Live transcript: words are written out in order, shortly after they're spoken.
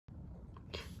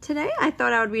Today I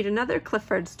thought I would read another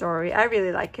Clifford story. I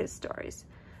really like his stories.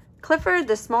 Clifford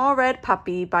the Small Red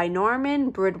Puppy by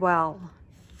Norman Bridwell.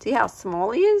 See how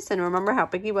small he is? And remember how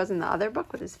big he was in the other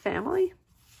book with his family?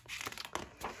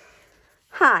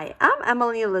 Hi, I'm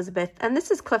Emily Elizabeth, and this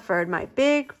is Clifford, my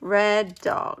big red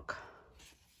dog.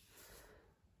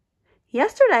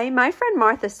 Yesterday, my friend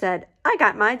Martha said, I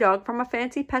got my dog from a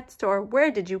fancy pet store.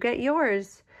 Where did you get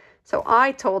yours? So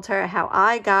I told her how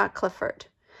I got Clifford.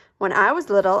 When I was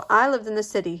little, I lived in the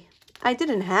city. I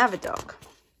didn't have a dog.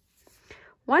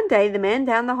 One day, the man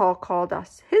down the hall called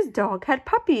us. His dog had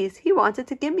puppies. He wanted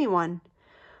to give me one.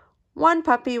 One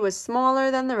puppy was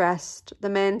smaller than the rest. The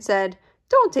man said,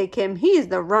 Don't take him. He's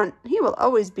the runt. He will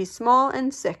always be small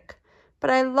and sick.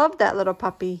 But I loved that little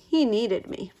puppy. He needed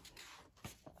me.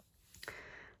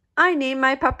 I named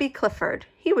my puppy Clifford.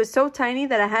 He was so tiny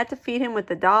that I had to feed him with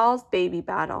the doll's baby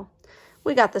bottle.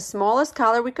 We got the smallest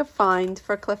collar we could find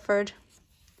for Clifford.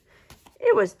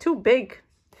 It was too big.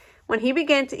 When he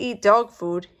began to eat dog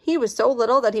food, he was so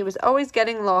little that he was always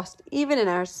getting lost, even in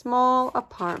our small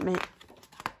apartment.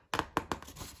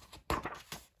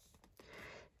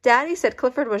 Daddy said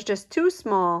Clifford was just too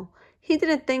small. He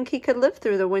didn't think he could live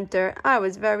through the winter. I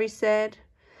was very sad.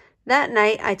 That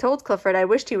night, I told Clifford I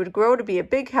wished he would grow to be a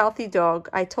big, healthy dog.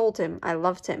 I told him I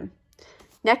loved him.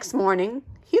 Next morning,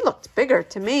 he looked bigger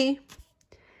to me.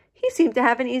 He seemed to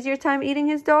have an easier time eating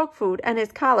his dog food, and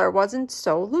his collar wasn't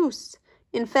so loose.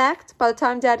 In fact, by the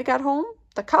time Daddy got home,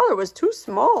 the collar was too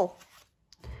small.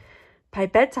 By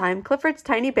bedtime, Clifford's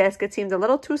tiny basket seemed a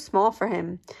little too small for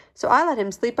him, so I let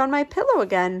him sleep on my pillow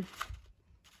again.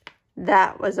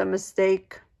 That was a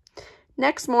mistake.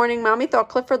 Next morning, Mommy thought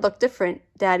Clifford looked different.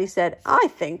 Daddy said, I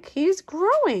think he's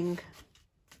growing.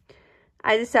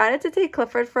 I decided to take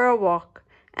Clifford for a walk.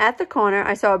 At the corner,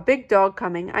 I saw a big dog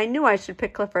coming. I knew I should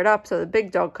pick Clifford up so the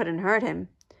big dog couldn't hurt him.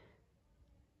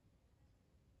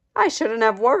 I shouldn't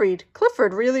have worried.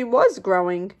 Clifford really was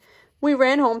growing. We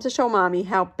ran home to show Mommy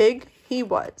how big he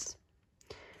was.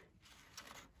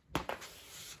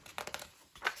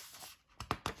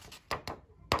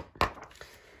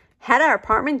 Had our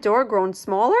apartment door grown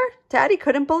smaller? Daddy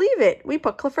couldn't believe it. We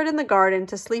put Clifford in the garden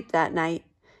to sleep that night.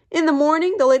 In the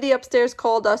morning, the lady upstairs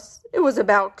called us. It was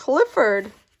about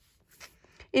Clifford.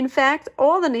 In fact,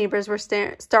 all the neighbors were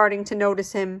starting to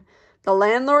notice him. The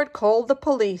landlord called the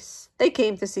police. They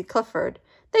came to see Clifford.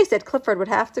 They said Clifford would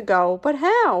have to go, but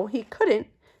how? He couldn't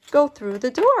go through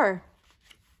the door.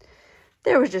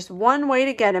 There was just one way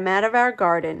to get him out of our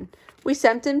garden. We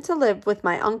sent him to live with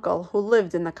my uncle, who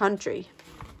lived in the country.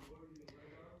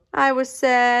 I was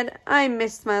sad. I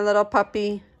missed my little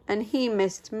puppy, and he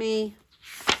missed me.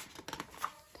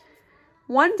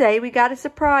 One day, we got a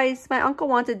surprise. My uncle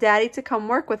wanted Daddy to come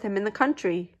work with him in the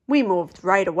country. We moved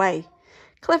right away.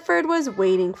 Clifford was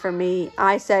waiting for me.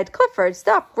 I said, Clifford,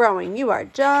 stop growing. You are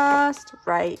just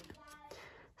right.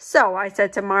 So I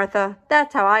said to Martha,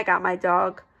 that's how I got my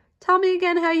dog. Tell me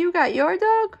again how you got your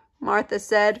dog? Martha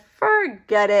said,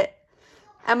 forget it.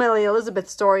 Emily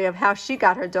Elizabeth's story of how she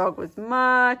got her dog was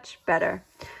much better.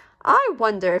 I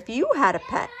wonder if you had a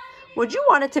pet. Would you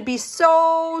want it to be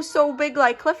so big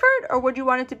like Clifford? Or would you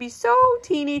want it to be so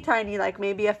teeny tiny like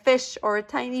maybe a fish or a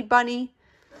tiny bunny?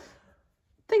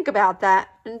 Think about that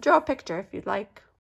and draw a picture if you'd like.